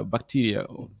bacteria.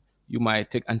 Or you might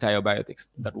take antibiotics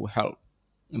that will help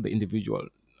the individual,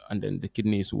 and then the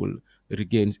kidneys will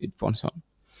regain its function.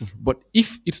 But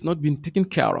if it's not been taken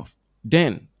care of,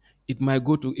 then it might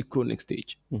go to a chronic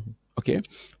stage. Okay,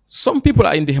 some people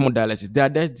are in the hemodialysis. They are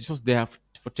there just there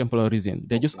for temporary reason.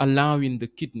 They're just allowing the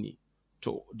kidney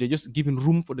to. They're just giving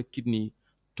room for the kidney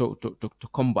to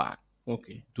come back.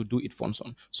 Okay, to do its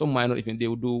function. Some might not even. They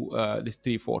will do this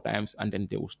 3-4 times and then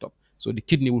they will stop. So the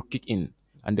kidney will kick in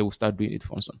and they will start doing its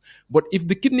function. But if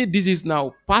the kidney disease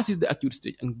now passes the acute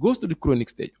stage and goes to the chronic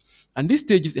stage, and these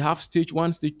stages, they have stage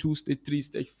 1, stage 2, stage 3,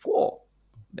 stage 4,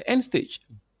 the end stage.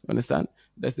 You understand?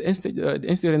 That's the end stage, the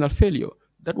end stage renal failure.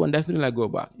 That one doesn't really go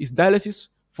back. It's dialysis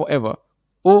forever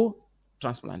or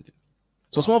transplanted.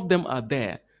 So some of them are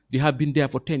there. They have been there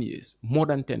for 10 years, more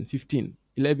than 10, 15,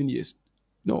 11 years.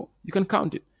 No, you can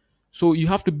count it. So you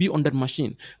have to be on that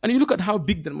machine. And you look at how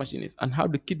big that machine is and how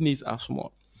the kidneys are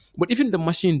small. But even the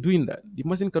machine doing that, the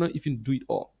machine cannot even do it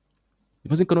all. The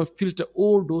machine cannot filter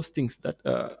all those things that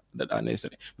that are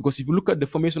necessary. Because if you look at the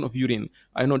formation of urine,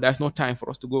 I know there's no time for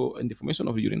us to go in the formation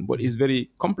of urine, but it's very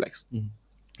complex.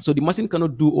 So the machine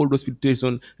cannot do all those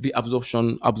filtration,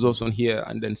 reabsorption, absorption here,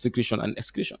 and then secretion and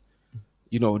excretion.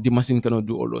 The machine cannot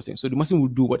do all those things. So the machine will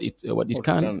do what it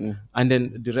can, and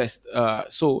then the rest.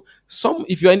 So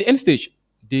if you are in the end stage,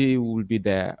 they will be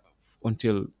there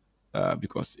until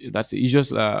because it's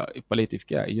just palliative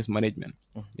care, it's just management.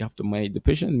 You have to manage the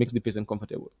patient, makes the patient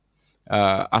comfortable.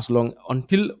 As long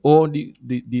until or the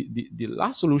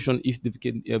last solution is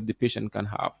the patient can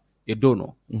have a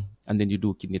donor, and then you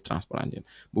do kidney transplant.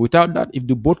 But without that, if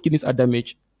the both kidneys are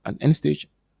damaged and end stage,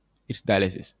 it's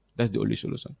dialysis. That's the only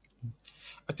solution.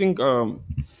 I think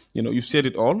you've said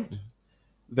it all.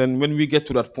 Then when we get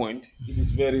to that point, it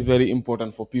is very, very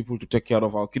important for people to take care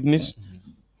of our kidneys,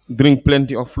 drink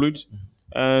plenty of fluids,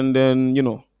 and then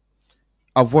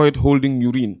avoid holding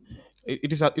urine.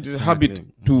 It is a habit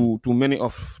to many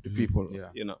of the people.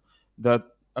 That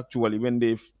actually when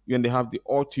they have the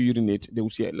urge to urinate, they will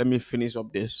say, "Let me finish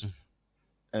up this,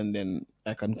 and then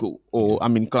I can go." Or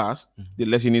I'm in class. The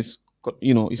lesson is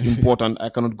is important. I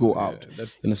cannot go out.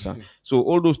 That's understand. So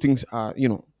all those things are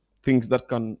things that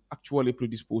can actually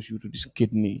predispose you to these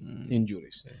kidney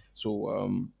injuries.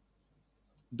 So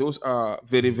those are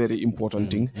very, very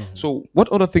important things. So what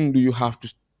other thing do you have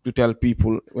to tell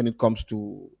people when it comes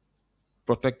to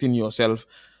protecting yourself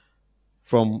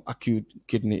from acute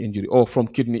kidney injury or from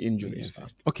kidney injuries?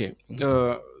 Okay.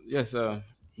 Yes,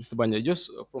 Mr. Banya, just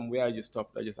from where you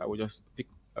stopped, I will just pick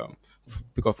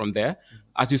up from there.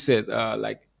 As you said,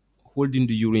 like holding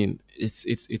the urine, it's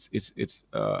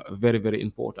very, very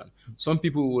important. Some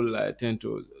people will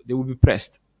they will be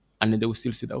pressed, and then they will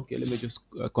still say that, okay, let me just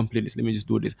complete this, let me just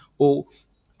do this. Or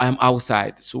I'm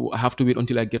outside, so I have to wait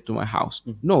until I get to my house.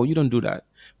 No, you don't do that.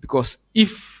 Because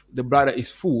if the bladder is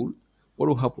full, what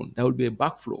will happen? There will be a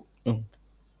backflow.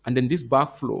 And then this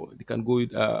backflow, they can go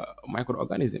with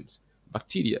microorganisms,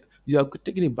 bacteria. You are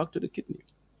taking it back to the kidney.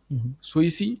 So you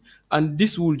see, and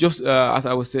this will just, as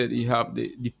I was said, you have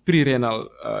the pre-renal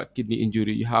kidney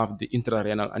injury, you have the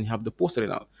intrarenal, and you have the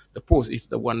post-renal. The post is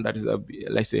the one that is,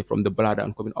 let's say, from the bladder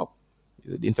and coming up,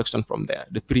 the infection from there.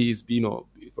 The pre is,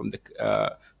 from the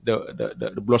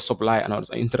blood supply, and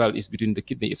also intral is between the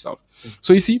kidney itself.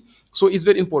 So you see, so it's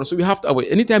very important. So we have to avoid.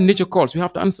 Anytime nature calls, we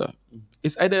have to answer.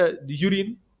 It's either the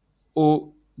urine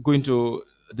or going to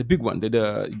the big one, you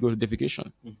go to defecation.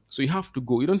 So you have to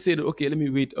go. You don't say, okay, let me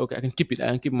wait. Okay, I can keep it. I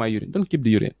can keep my urine. Don't keep the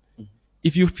urine.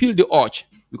 If you feel the urge,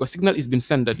 because signal has been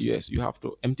sent that yes, you have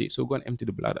to empty it. So go and empty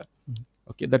the bladder.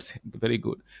 Okay, that's very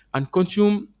good. And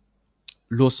consume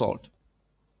low salt.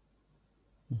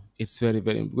 It's very,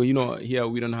 very because here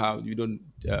we don't have. You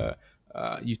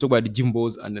talk about the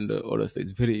jimbos and then the other stuff.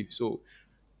 It's very so.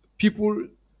 People,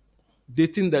 they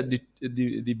think that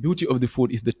the beauty of the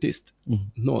food is the taste.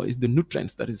 No, it's the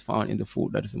nutrients that is found in the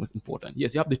food that is the most important.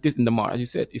 Yes, you have the taste in the mouth. As you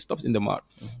said, it stops in the mouth.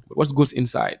 But what goes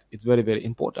inside, it's very, very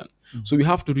important. So we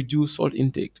have to reduce salt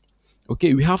intake.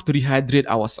 Okay, we have to rehydrate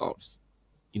ourselves.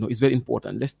 It's very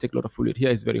important. Let's take a lot of fluid. Here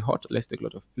it's very hot. Let's take a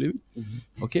lot of fluid.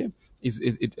 Okay,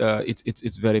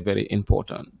 it's very, very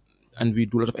important. And we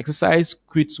do a lot of exercise,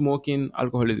 quit smoking,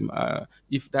 alcoholism.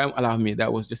 If time allow me,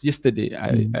 that was just yesterday.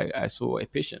 I saw a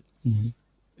patient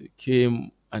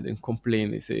came and then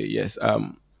complained. He said, "Yes,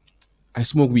 I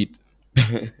smoke weed."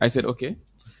 I said, "Okay."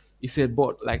 He said,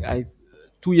 "But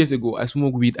 2 years ago, I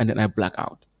smoked weed and then I black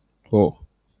out." Oh,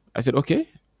 I said, "Okay."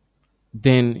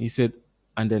 Then he said,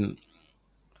 and then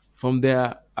from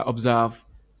there, I observed.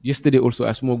 Yesterday also,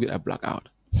 I smoked weed, I black out.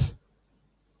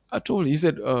 I told him, he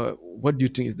said, "What do you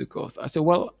think is the cause?" I said,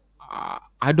 "Well,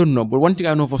 I don't know, but one thing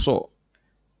I know for sure,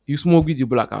 you smoke weed, you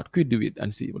black out, quit do it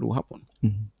and see what will happen."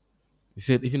 He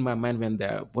said, even my mind went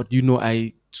there, but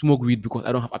I smoke weed because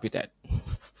I don't have appetite.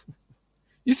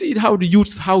 You see how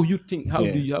you think, how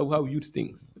youth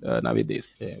thinks nowadays.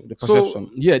 Yeah, the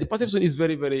perception. So, the perception is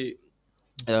very, very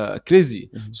crazy.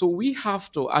 So we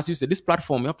have to, as you said, this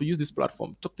platform, we have to use this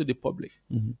platform, talk to the public.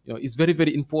 It's very,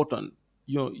 very important.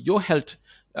 Your health,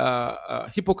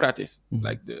 Hippocrates,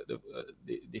 like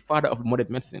the father of modern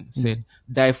medicine, said,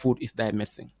 "Thy food is thy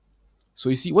medicine." So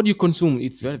you see, what you consume,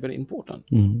 it's very, very important.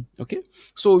 Okay,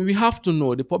 so we have to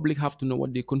know, the public have to know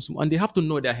what they consume, and they have to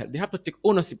know their health. They have to take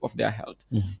ownership of their health.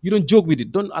 You don't joke with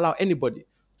it. Don't allow anybody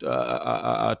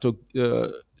to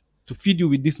feed you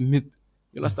with this myth.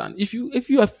 You understand? If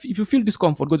you feel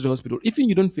discomfort, go to the hospital. If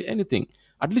you don't feel anything,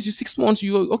 at least you 6 months,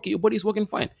 you're okay, your body is working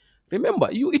fine.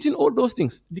 Remember, you eating all those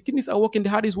things. The kidneys are working, the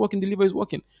heart is working, the liver is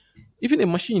working. Even a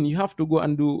machine, you have to go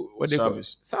and do what they call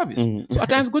service. So at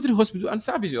times, go to the hospital and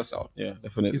service yourself. Yeah,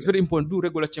 definitely. It's very important. Do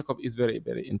regular checkup is very,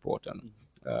 very important,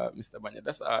 Mr. Banya.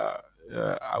 That's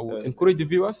I will encourage the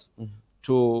viewers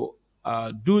to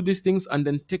do these things and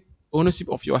then take ownership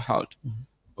of your health.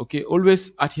 Okay,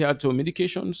 always adhere to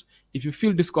medications. If you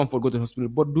feel discomfort, go to the hospital.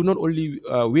 But do not only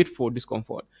wait for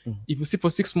discomfort. If you sit for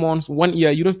 6 months, 1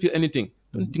 year, you don't feel anything,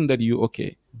 don't think that you're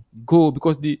okay. Go,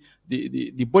 because the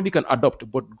body can adapt,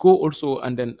 but go also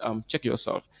and then check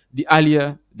yourself. The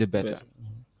earlier, the better.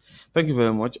 Thank you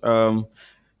very much.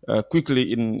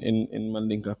 Quickly in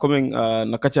Mandinka, coming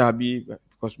nakacha bi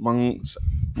because mang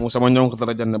mo sama nyong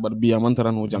katara janne bar biya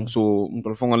mantaran ho jang so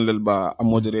mtol fongal lel ba a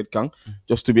moderate kang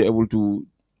just to be able to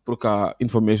pour ka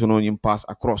information on pass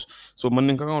across. So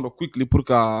Mandinka kan quickly pour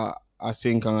ka a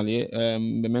sen kan ale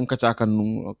be men kacha kan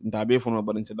nu ndabe fono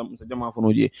barin sa jama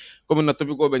fono je comme na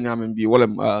topic ko be nyamen bi wala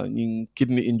ni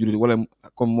kidney injury wala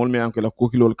comme mol me anke la ko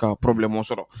kilol ka problème o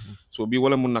soro so bi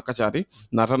wala mun na kachati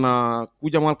natana ku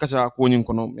jamal kacha ko nyin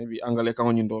kono maybe angale kan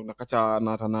nyin do na kacha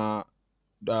natana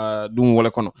dum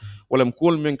wala kono wala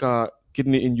kol men ka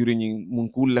kidney injury ni mun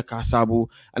kul la ka sabu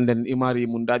and then imari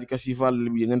mun daji ka sifal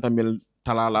bi nyanta mel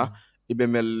talala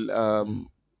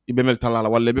ibemel talala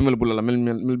walla ibemel bulala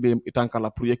mel be itankala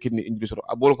pour kidney injury so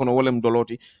abol kono wolem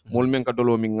doloti mol men ka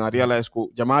dolo min ngari ala esko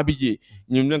jama bije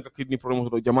nyum men ka kidney problem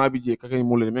so jama bije ka kay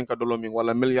mol men ka dolo min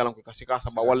walla mel yalan ko kasika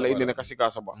saba walla inde ka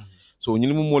kasika saba so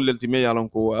nyil mu mol lelti me yalan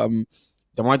ko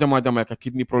jama ka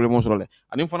kidney problem so le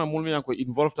anim fana mol men ko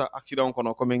involved accident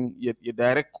kono comme ye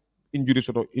direct injury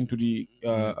soto into the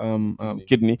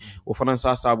kidney o fana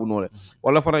sa sabu nole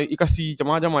wala fana ikasi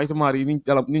jama ito mari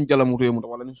nin jala muto yemuta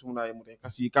wala nin sumuna yemuta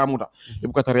kasi kamuta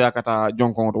ibu kata rea kata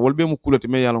jonkon to wolbe mu kulati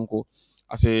me yalon ko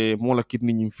ase mola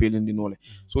kidney nyim felindi nole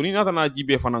so ni nata na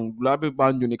jibe fana labe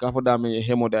banjo ni ka fa dame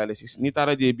hemodialysis ni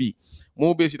tara je bi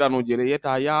mo be sitano jere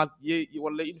yeta ye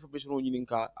wala information o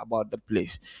nyininka about that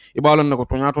place ibalon nako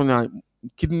tonya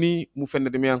kidney mu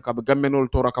fende de miyan ka be gambenol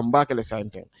tora kam bakele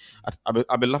sainten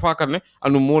abe lafa kan ne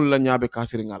anu mol la nyaabe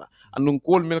kasiri ngala anu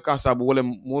kol mel ka sabu wala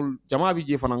mol jama bi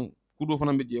je fanan kudo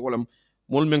fanan be je wala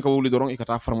mol men ka wuli doron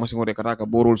ikata pharmacie ngode kata ka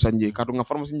borol sanje katu nga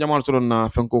pharmacie jamal so don na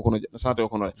fenko kono saate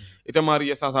ko no ite mari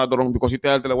ya sasa doron because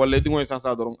itel tele wala dingo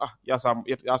sasa doron ya sam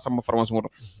pharmacie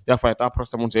ngodo ya fayta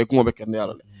prostamon se ko be ken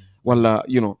yalla wala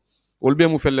wolbe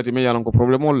mu fellati me yalan ko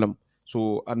problem wollam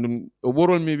so andun o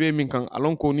borol mi be min kan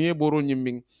alon ko ni borol nyim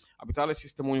min abitala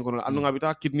system woni ko andun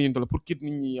abita kidney to pour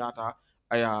kidney ni yata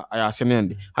aya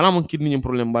senende hana mon kidney nyim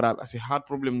problem bara asi heart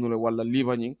problem no wala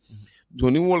liver nyim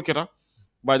joni wol keta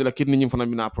baadi la kidney nyim fana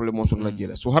mina problem mo son la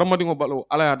jele so harmadi ngo balo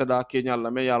ala ya dada kenya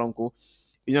la me yalon ko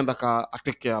inyanda ka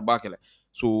ateke ya bakele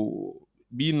so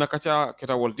bi nakacha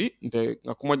keta wolti nte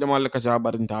ngakuma jamal kacha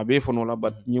barinta be fono la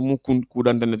bad nyimu ku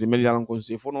dandane mel yalan ko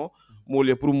se fono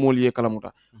moliye pour moliye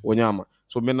kalamuta o nyama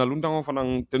so menna luntango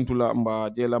fanan tentula mba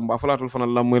jela mba falatul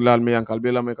fanan la moy lal me yankal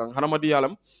be la me kan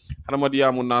hanamadi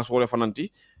yamu na sole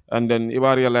fananti and then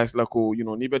iba realize la ko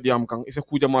ni be diam kan ise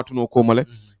ku jamatu no ko male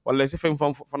walla ise fem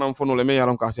fanan fono le me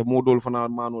yalan ka se modol fanan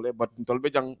manole but tol be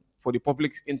jang for the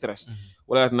public interest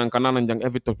wala nan kanana jang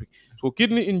every topic so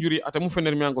kidney injury atamu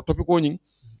fener mi ango topic ko nyin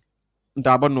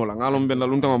nta banno la ngalom ben la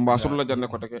lunta mba sur la janne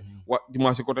ko take wa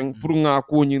dimasi ko tan pour nga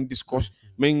ko nyin discuss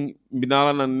men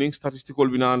binala nan ning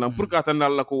statistical binala nan pour ka tan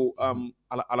la ko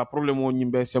ala problème o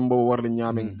nyimbe sembo warle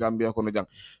nyame gambia ko no jang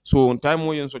so time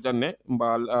mo yen so janne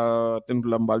mbal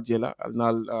tendula mbal jela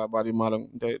nal bari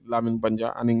malam te lamin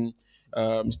banja aning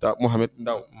Mr. Mohamed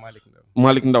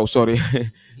Malik Ndaw sorry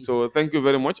so thank you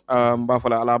very much mba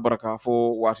fala ala baraka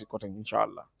fo wati ko tan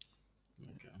inshallah.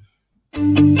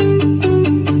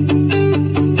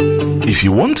 If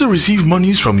you want to receive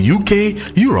monies from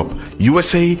UK, Europe,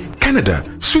 USA, Canada,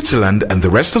 Switzerland, and the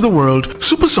rest of the world,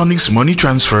 Supersonic's money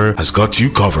transfer has got you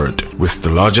covered. With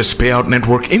the largest payout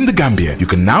network in the Gambia, you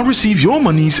can now receive your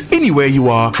monies anywhere you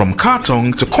are, from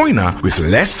Kartong to Koina, with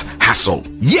less hassle.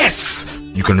 Yes!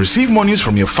 You can receive monies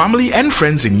from your family and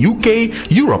friends in UK,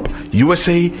 Europe,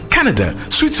 USA, Canada,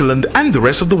 Switzerland, and the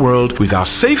rest of the world with our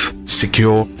safe,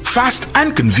 secure, fast,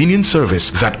 and convenient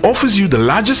service that offers you the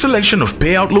largest selection of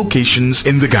payout locations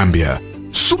in the Gambia.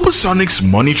 Supersonic's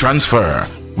money transfer.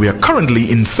 We are currently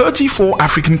in 34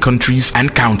 African countries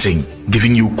and counting,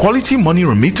 giving you quality money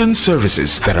remittance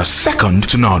services that are second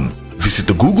to none. Visit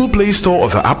the Google Play Store or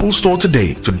the Apple Store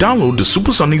today to download the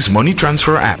Supersonic's Money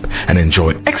Transfer app and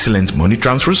enjoy excellent money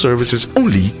transfer services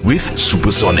only with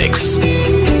Supersonics.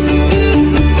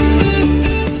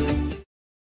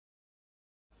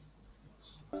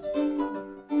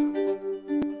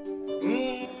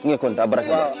 ngekonta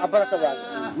baraka abaraka ba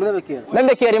mune be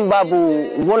membe kerim babu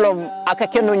wolom aka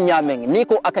kenu nyameng ni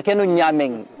ko aka kenu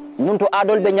nyameng nunto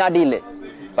adol be nyaadile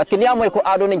parce que ni amoy ko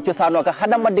ado nen ciosano ka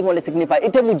hada madingol signify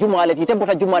ite mu jumaale ite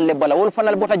bota jumaale bala wol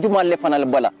fanal bota jumaale fanal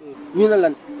bala ñu na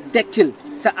lan dekkil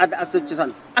sa ada ak sa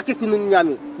ciosan ak ki ñu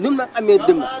ñami num na amé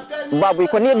dem babu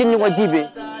ko ni dinni ko jibe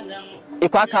e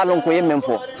ko akalon ko yemem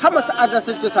fo xama sa ada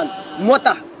sa ciosan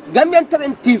motax Gambian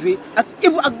Talents TV ak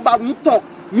Ibu ak Babu ñu tok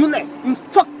ñu ne il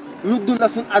faut ñu dunda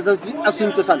sun ada ak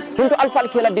sun ciosan tunto alfal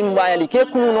ke la dim bayali ke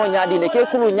kulu no nyaadile ke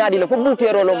kulu nyaadile fo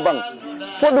butero lo bang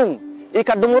fodum e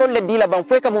ka dumoro le dila bang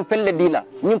fo ka mum fel le dila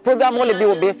ñun programme le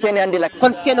biwo be sene andi la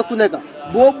kon kenn ku nekk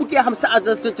bo bu ke xam sa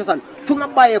ada sa ciosan fu nga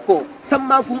baye ko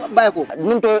sama fu nga baye ko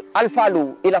nunto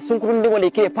alfalu ila sunkurundi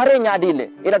woni ke pare nyaadile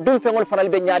ila dum fengol fanal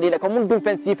be nyaadile ko mun dum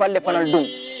fen sifal le fanal dum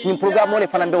ñun programme le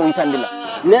fanal be witandila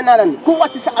nena lan ku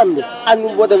wati sa ande an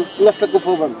bodam nga fekk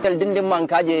fofam tel dindi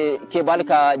mankaje ke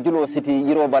balka julo city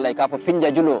yiro balay ka fo finja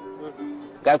julo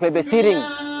kay ko be siring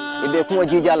e be kuma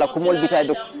jijala kumol bitay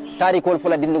do tarikol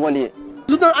fula dindi woli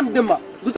lu do am demba